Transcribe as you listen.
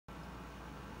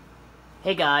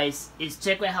Hey guys, it's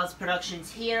Jaguar House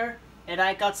Productions here, and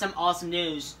I got some awesome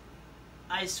news.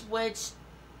 I switched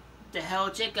the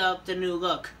Hell Jacob the new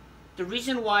look. The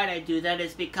reason why I do that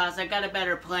is because I got a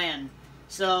better plan.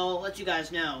 So, I'll let you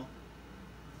guys know.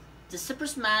 The Super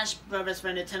Smash Bros. For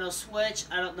Nintendo Switch,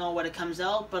 I don't know when it comes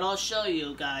out, but I'll show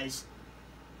you guys.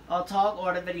 I'll talk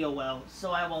or the video will, so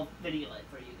I won't video it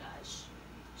for you guys.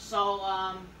 So,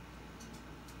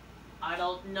 I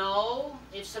don't know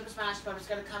if Super Smash Bros. Is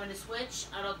going to come in the Switch.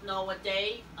 I don't know what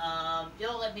day.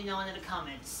 You'll let me know in the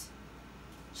comments.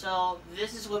 So,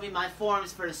 this is going to be my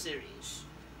forms for the series.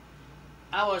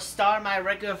 I will start my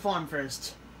regular form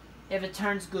first. If it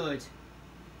turns good.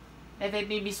 If it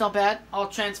made me so bad, I'll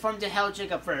transform to Hell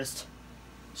Jacob first.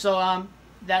 So,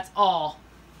 that's all.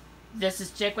 This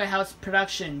is Jaguar House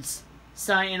Productions,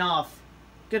 signing off.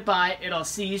 Goodbye, and I'll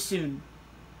see you soon.